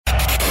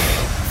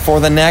for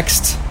the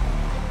next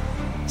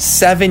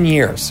 7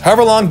 years.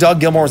 However long Doug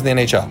Gilmour was in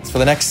the NHL. For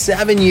the next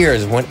 7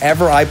 years,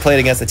 whenever I played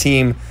against the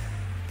team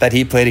that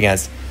he played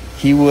against,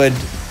 he would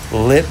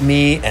lip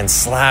me and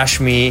slash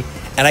me,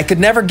 and I could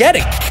never get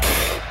it.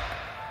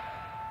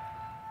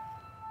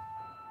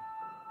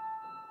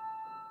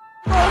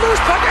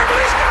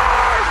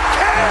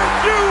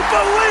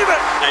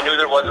 I knew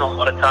there wasn't a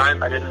lot of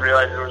time. I didn't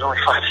realize there was only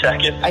 5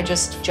 seconds. I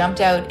just jumped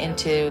out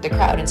into the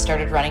crowd and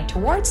started running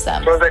towards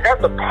them. So as I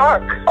got the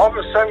puck, all of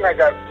a sudden I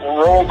got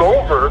rolled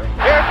over.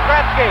 Here's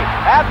Gretzky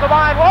at the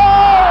line.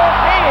 Whoa!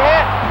 He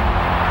hit.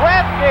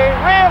 Gretzky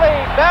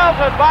really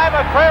belted by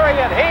McCreary,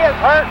 and he is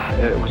hurt.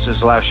 It was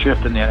his last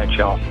shift in the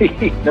NHL.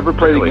 He never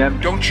played again.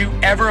 Don't you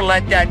ever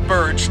let that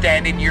bird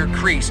stand in your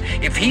crease.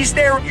 If he's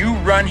there, you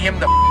run him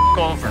the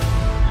over.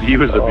 He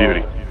was a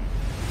beauty.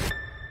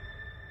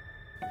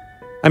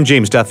 I'm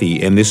James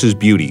Duthie, and this is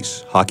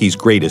Beauties, hockey's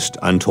greatest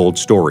untold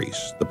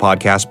stories, the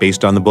podcast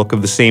based on the book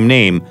of the same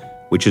name,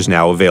 which is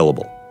now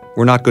available.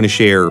 We're not going to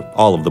share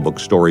all of the book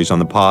stories on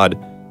the pod,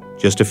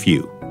 just a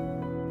few.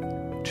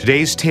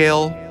 Today's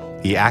tale,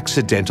 The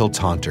Accidental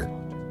Taunter.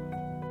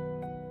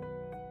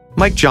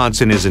 Mike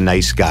Johnson is a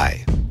nice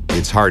guy.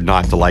 It's hard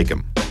not to like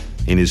him.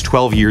 In his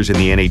 12 years in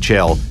the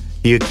NHL,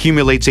 he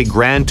accumulates a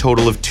grand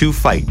total of 2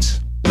 fights.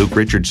 Luke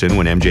Richardson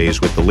when MJ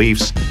is with the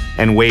Leafs,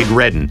 and Wade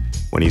Redden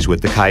when he's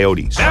with the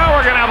Coyotes. Now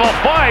we're going to have a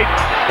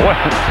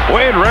fight.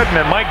 Wade Redden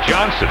and Mike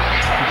Johnson.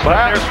 It's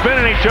like they're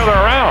spinning each other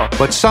around.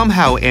 But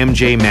somehow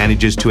MJ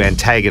manages to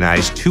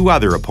antagonize 2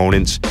 other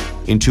opponents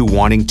into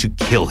wanting to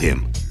kill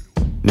him.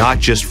 Not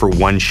just for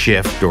one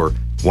shift or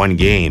one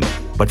game,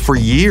 but for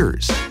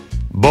years.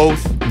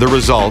 Both the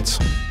result,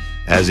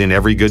 as in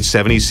every good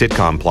 70s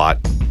sitcom plot,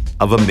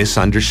 of a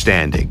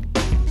misunderstanding.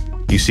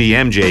 You see,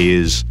 MJ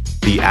is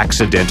the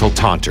accidental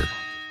taunter.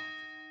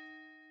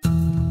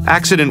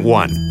 Accident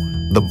 1,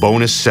 the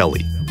bonus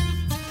celly.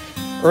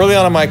 Early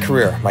on in my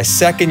career, my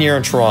second year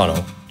in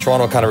Toronto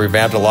kind of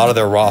revamped a lot of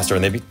their roster,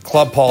 and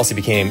club policy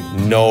became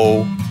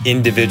no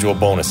individual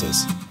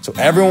bonuses. So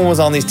everyone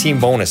was on these team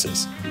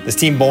bonuses, this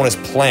team bonus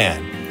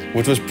plan,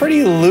 which was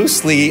pretty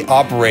loosely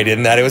operated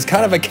in that it was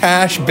kind of a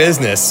cash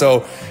business.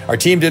 So our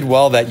team did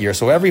well that year.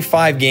 So every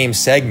 5-game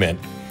segment,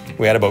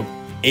 we had about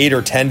 8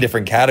 or 10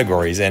 different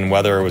categories, and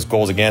whether it was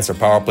goals against or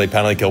power play,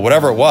 penalty kill,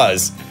 whatever it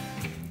was,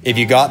 if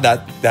you got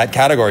that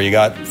category, you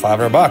got $500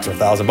 or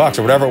 $1,000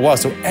 or whatever it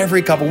was. So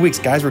every couple of weeks,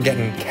 guys were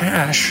getting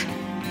cash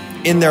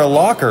in their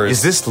lockers.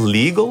 Is this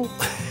legal?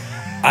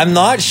 I'm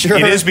not sure.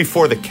 It is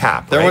before the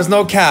cap, There right? was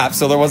no cap,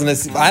 so there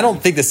wasn't I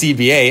don't think the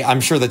CBA, I'm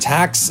sure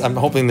I'm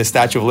hoping the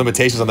statute of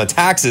limitations on the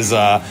taxes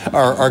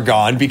are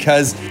gone,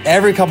 because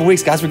every couple of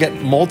weeks, guys would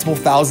get multiple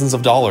thousands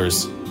of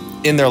dollars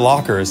in their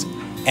lockers.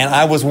 And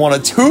I was one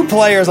of 2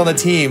 players on the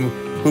team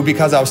who,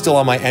 because I was still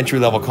on my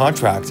entry-level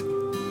contract,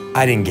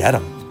 I didn't get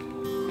them.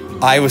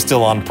 I was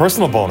still on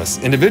personal bonus,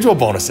 individual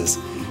bonuses.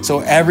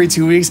 So every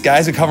 2 weeks,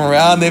 guys would come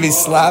around, they'd be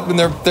slapping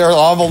their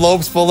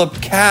envelopes full of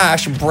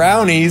cash,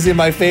 brownies in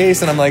my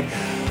face, and I'm like,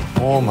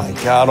 oh my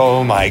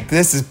God,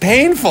 this is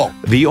painful.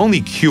 The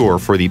only cure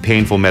for the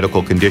painful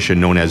medical condition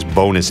known as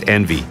bonus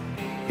envy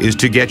is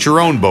to get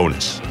your own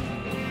bonus.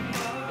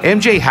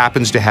 MJ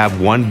happens to have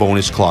one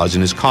bonus clause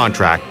in his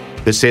contract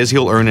that says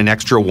he'll earn an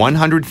extra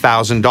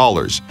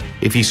 $100,000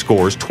 if he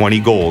scores 20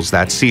 goals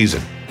that season.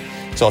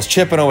 So I was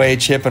chipping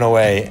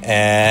away,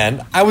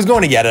 and I was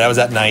going to get it. I was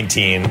at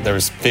 19. There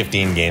was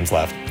 15 games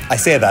left. I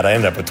say that, I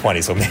ended up with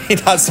 20, so maybe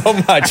not so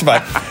much,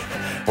 but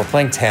we're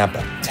playing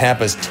Tampa.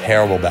 Tampa's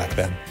terrible back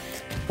then.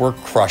 We're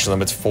crushing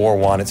them. It's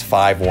 4-1, it's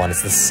 5-1.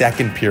 It's the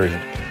second period.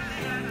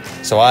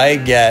 So I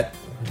get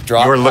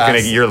dropped. You're looking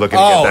to get that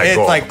goal. It's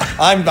like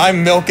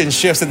I'm milking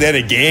shifts at the end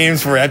of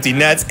games for empty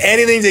nets.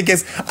 Anything that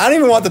gets. I don't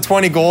even want the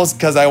 20 goals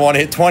because I want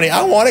to hit 20.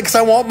 I want it because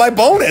I want my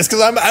bonus because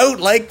I'm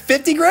out like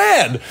 50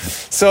 grand.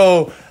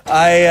 So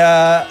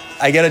I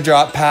get a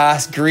drop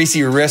pass, greasy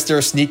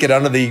wrister, sneak it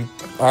under the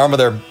arm of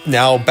their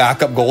now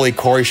backup goalie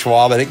Corey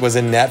Schwab. I think was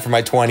in net for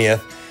my 20th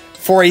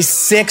for a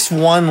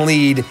 6-1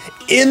 lead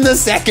in the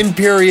second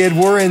period.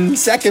 We're in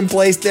second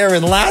place. They're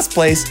in last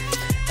place.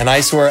 And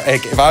I swear,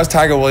 if I was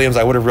Tiger Williams,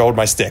 I would have rolled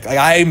my stick. Like,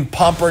 I'm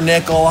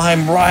pumpernickel,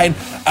 I'm riding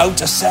out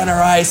to center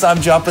ice,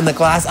 I'm jumping the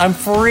glass, I'm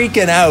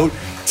freaking out.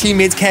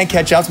 Teammates can't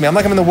catch up to me. I'm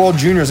like I'm in the World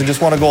Juniors and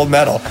just won a gold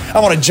medal. I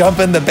want to jump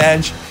in the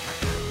bench.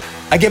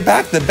 I get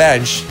back to the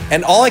bench,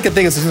 and all I can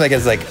think of as soon as I get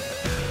is like,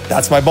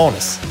 that's my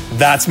bonus.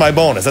 That's my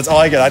bonus. That's all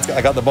I get.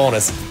 I got the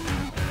bonus.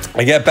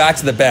 I get back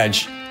to the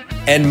bench,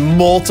 and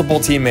multiple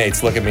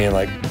teammates look at me and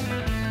like,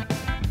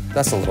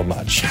 that's a little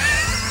much.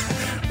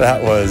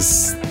 That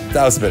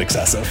was a bit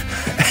excessive.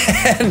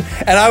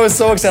 And I was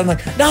so excited. I'm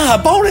like,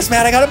 nah, bonus,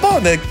 man. I got a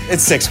bonus.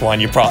 It's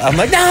 6-1. I'm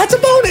like, nah, it's a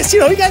bonus.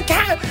 You got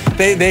cat.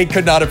 They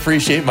could not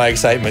appreciate my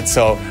excitement.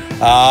 So,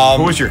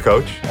 who was your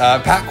coach?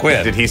 Pat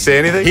Quinn. Did he say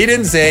anything? He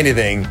didn't say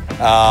anything.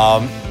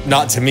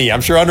 Not to me.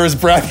 I'm sure under his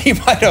breath he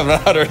might have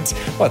uttered,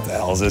 what the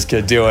hell is this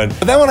kid doing?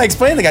 But then when I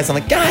explained to the guys, I'm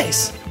like,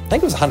 guys, I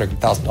think it was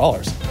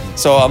 $100,000.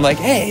 So I'm like,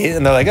 hey,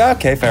 and they're like,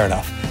 okay, fair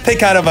enough. They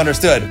kind of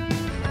understood.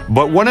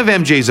 But one of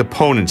MJ's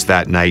opponents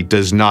that night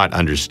does not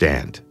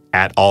understand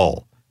at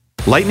all.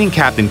 Lightning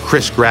captain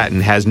Chris Gratton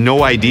has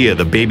no idea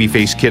the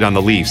babyface kid on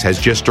the Leafs has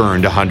just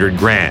earned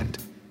 $100,000.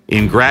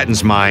 In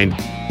Gratton's mind,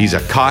 he's a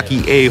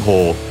cocky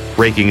a-hole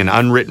breaking an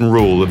unwritten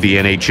rule of the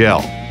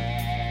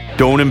NHL.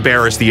 Don't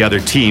embarrass the other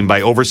team by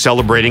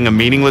over-celebrating a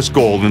meaningless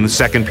goal in the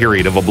second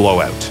period of a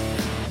blowout.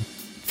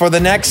 For the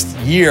next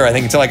year, I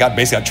think until I got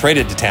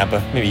traded to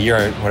Tampa, maybe a year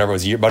or whatever it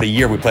was, about a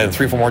year, we played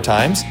 3 or 4 more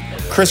times.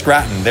 Chris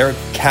Gratton, their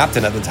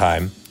captain at the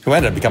time, who I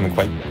ended up becoming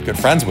quite good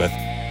friends with,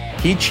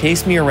 he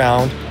chased me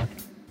around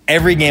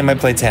every game I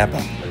played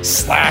Tampa,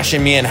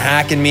 slashing me and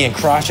hacking me and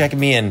cross-checking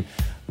me and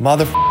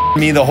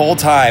me the whole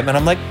time. And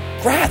I'm like,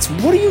 Gratz,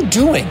 what are you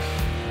doing?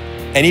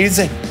 And he would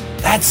say,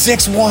 that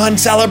 6-1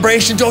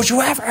 celebration, don't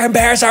you ever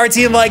embarrass our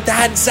team like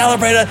that and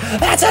celebrate it.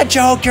 That's a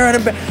joke, you're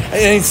an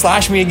And he'd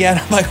slash me again.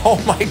 I'm like,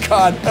 oh my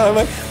God. And I'm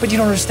like, but you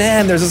don't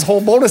understand. There's this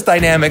whole bonus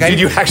dynamic. Did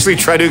you actually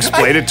try to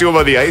explain it to him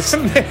on the ice?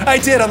 I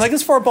did. I'm like,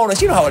 it's for a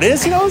bonus. You know how it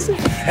is,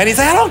 And he's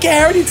like, I don't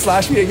care. And he'd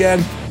slash me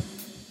again.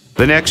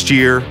 The next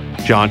year,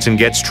 Johnson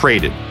gets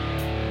traded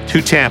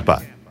to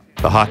Tampa.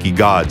 The hockey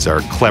gods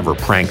are clever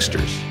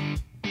pranksters.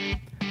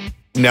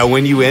 Now,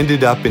 when you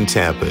ended up in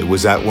Tampa,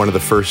 was that one of the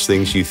first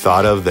things you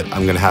thought of, that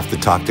I'm going to have to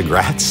talk to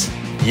Gratz?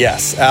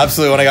 Yes,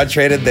 absolutely. When I got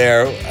traded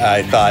there,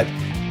 I thought,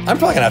 I'm probably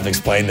going to have to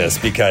explain this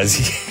because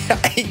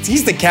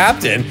he's the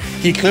captain.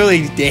 He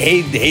clearly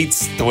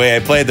hates the way I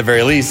play at the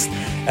very least. So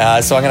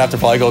I'm going to have to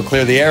probably go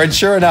clear the air. And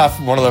sure enough,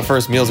 one of the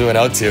first meals we went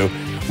out to,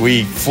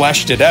 we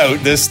fleshed it out,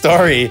 this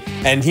story.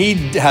 And he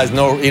has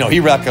no, he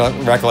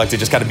recollected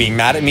just kind of being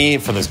mad at me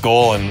for this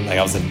goal. And like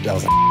I was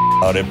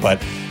about it,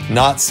 but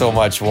not so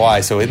much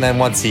why. So and then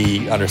once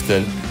he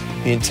understood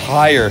the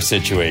entire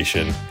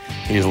situation,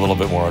 he was a little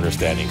bit more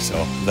understanding.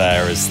 So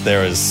there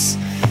is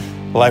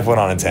life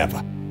went on in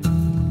Tampa.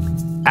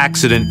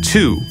 Accident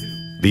 2,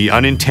 the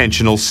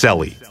unintentional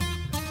celly.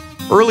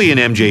 Early in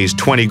MJ's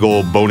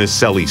 20-goal bonus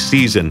celly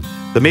season,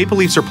 the Maple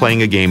Leafs are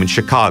playing a game in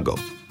Chicago.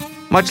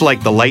 Much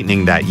like the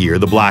Lightning that year,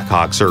 the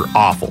Blackhawks are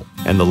awful,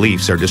 and the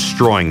Leafs are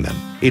destroying them.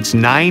 It's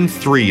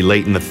 9-3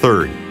 late in the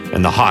third,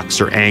 and the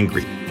Hawks are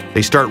angry.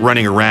 They start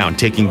running around,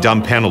 taking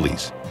dumb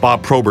penalties.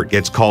 Bob Probert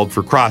gets called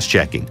for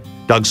cross-checking.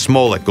 Doug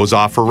Smolik goes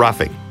off for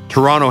roughing.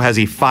 Toronto has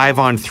a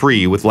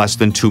 5-on-3 with less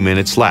than 2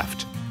 minutes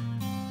left.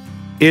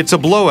 It's a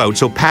blowout,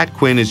 so Pat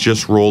Quinn is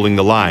just rolling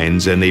the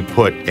lines, and they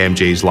put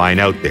MJ's line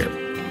out there.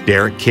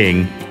 Derek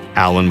King,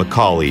 Alan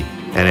McCauley,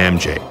 and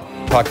MJ.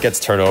 Puck gets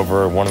turned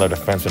over, one of their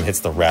defensemen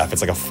hits the ref.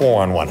 It's like a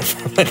 4-on-1 in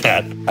front of the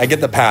net. I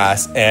get the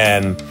pass,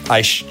 and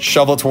I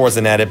shovel it towards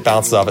the net. It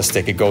bounces off a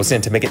stick. It goes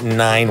in to make it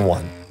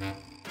 9-1.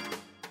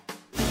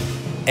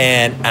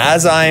 And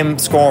as I'm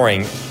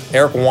scoring,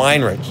 Eric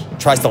Weinrich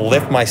tries to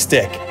lift my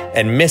stick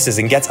and misses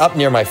and gets up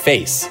near my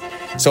face.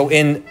 So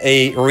in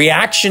a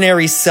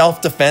reactionary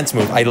self-defense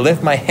move, I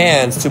lift my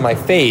hands to my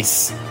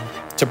face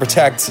to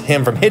protect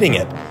him from hitting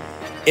it.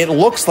 It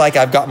looks like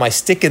I've got my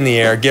stick in the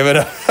air, giving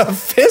a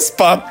fist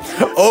bump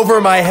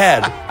over my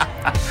head.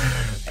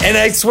 And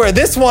I swear,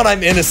 this one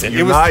I'm innocent.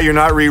 You're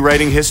not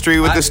rewriting history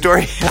with this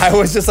story? I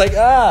was just like,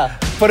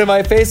 putting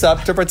my face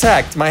up to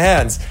protect my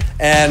hands.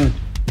 And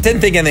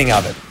didn't think anything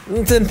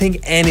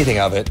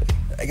of it.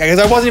 Because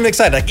I wasn't even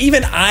excited. Like,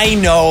 even I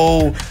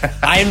know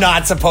I'm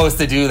not supposed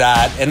to do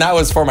that. And that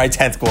was for my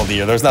 10th goal of the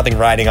year. There's nothing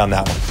riding on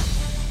that one.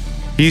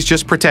 He's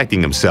just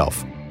protecting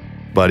himself.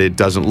 But it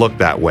doesn't look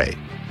that way,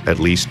 at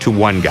least to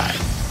one guy.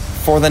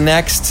 For the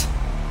next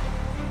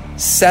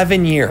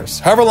 7 years,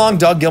 however long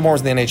Doug Gilmour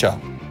was in the NHL.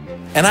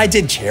 And I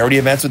did charity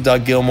events with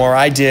Doug Gilmour.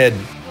 I did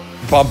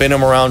bump into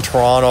him around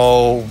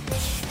Toronto,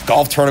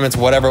 golf tournaments,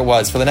 whatever it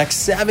was. For the next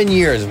 7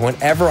 years,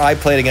 whenever I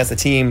played against the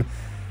team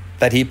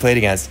that he played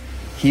against,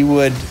 he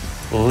would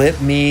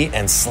lip me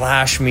and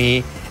slash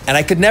me, and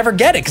I could never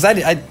get it because I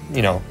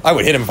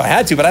would hit him if I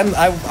had to, but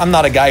I'm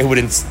not a guy who would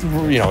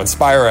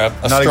inspire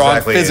a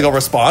strong physical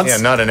response. Yeah,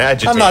 not an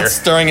agitator. I'm not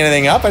stirring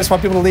anything up. I just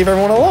want people to leave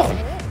everyone alone.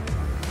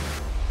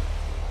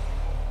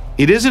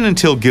 It isn't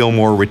until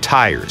Gilmour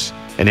retires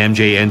and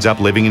MJ ends up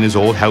living in his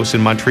old house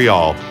in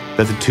Montreal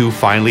that the two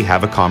finally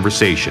have a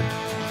conversation.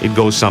 It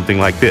goes something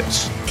like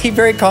this. He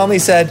very calmly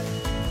said,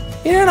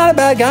 "You're not a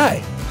bad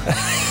guy."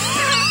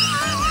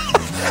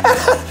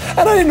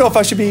 And I didn't know if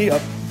I should be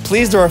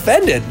pleased or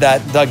offended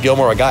that Doug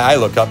Gilmour, a guy I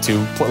look up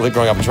to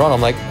growing up in Toronto,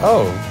 I'm like,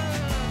 oh,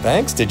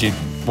 thanks.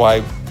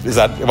 Why is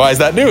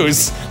that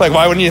news? Like,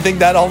 why wouldn't you think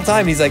that all the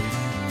time? He's like,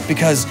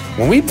 because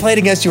when we played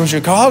against you in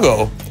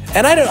Chicago,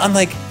 and I'm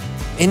like,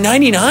 in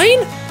 99?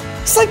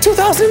 It's like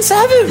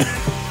 2007.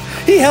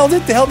 He held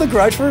the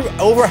grudge for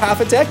over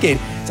half a decade.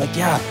 It's like,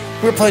 yeah,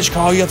 we were playing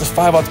Chicago, you got this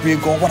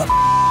 5-on-3 goal. What a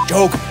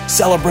joke,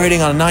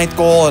 celebrating on a 9th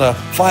goal and a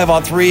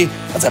 5-on-3.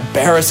 That's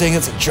embarrassing.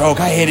 It's a joke.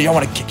 I hate it. I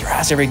want to kick your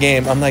ass every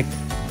game. I'm like,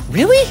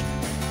 really?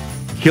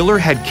 Hiller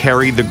had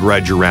carried the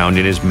grudge around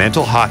in his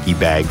mental hockey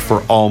bag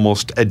for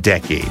almost a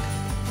decade.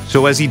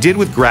 So as he did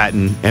with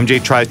Gratton,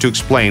 MJ tries to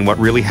explain what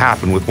really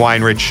happened with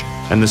Weinrich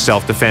and the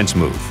self-defense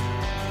move.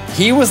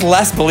 He was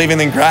less believing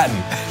than Gratton.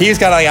 He was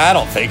kind of like, I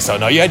don't think so.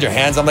 No, you had your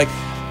hands. I'm like,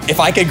 if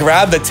I could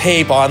grab the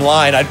tape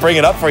online, I'd bring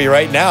it up for you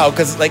right now.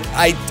 Because, like,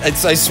 I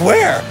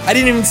swear, I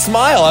didn't even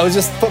smile. I was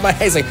just put my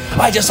hands like,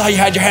 I just saw you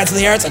had your hands in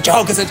the air. It's a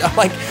joke. I'm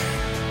like,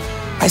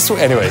 I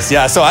swear. Anyways,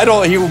 yeah. So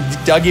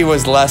Dougie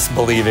was less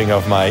believing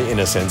of my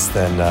innocence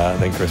than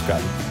Chris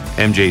Patton.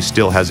 MJ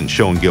still hasn't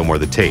shown Gilmore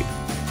the tape.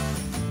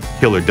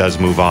 Killer does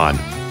move on.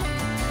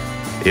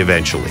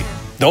 Eventually.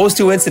 Those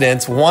two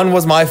incidents, one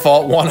was my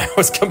fault, one I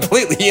was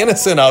completely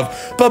innocent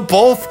of, but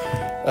both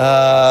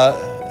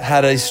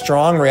had a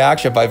strong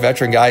reaction by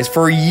veteran guys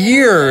for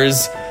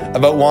years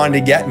about wanting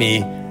to get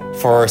me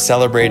for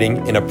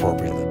celebrating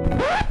inappropriately.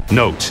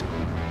 Note,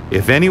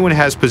 if anyone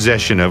has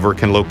possession of or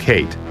can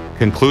locate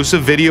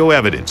conclusive video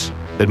evidence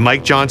that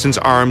Mike Johnson's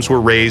arms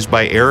were raised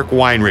by Eric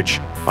Weinrich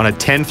on a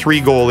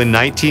 10-3 goal in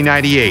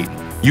 1998,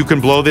 you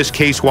can blow this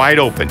case wide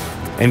open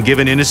and give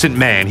an innocent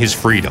man his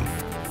freedom.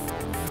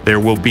 There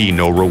will be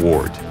no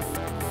reward.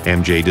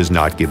 MJ does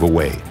not give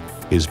away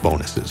his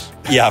bonuses.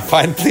 Yeah,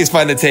 please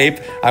find the tape.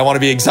 I want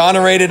to be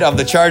exonerated of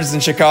the charges in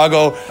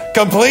Chicago,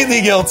 completely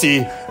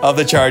guilty of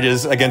the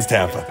charges against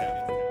Tampa.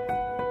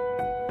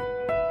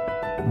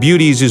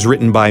 Beauties is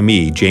written by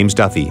me, James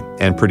Duthie,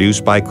 and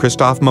produced by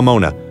Christoph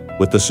Mamona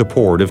with the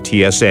support of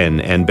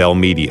TSN and Bell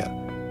Media.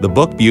 The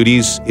book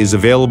Beauties is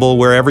available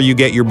wherever you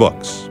get your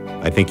books.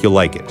 I think you'll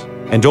like it.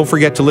 And don't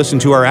forget to listen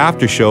to our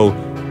after show,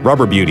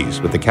 Rubber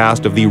Beauties, with the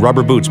cast of the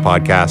Rubber Boots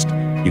podcast.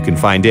 You can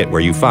find it where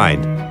you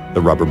find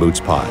the Rubber Boots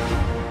Pod.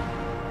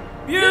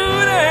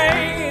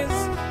 Beauties,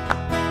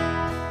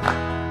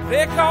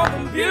 they call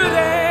them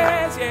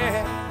beauties,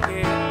 yeah.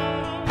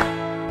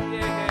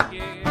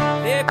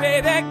 They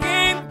play that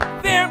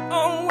game their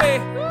own way,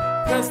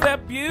 'cause they're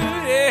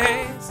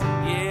beauties.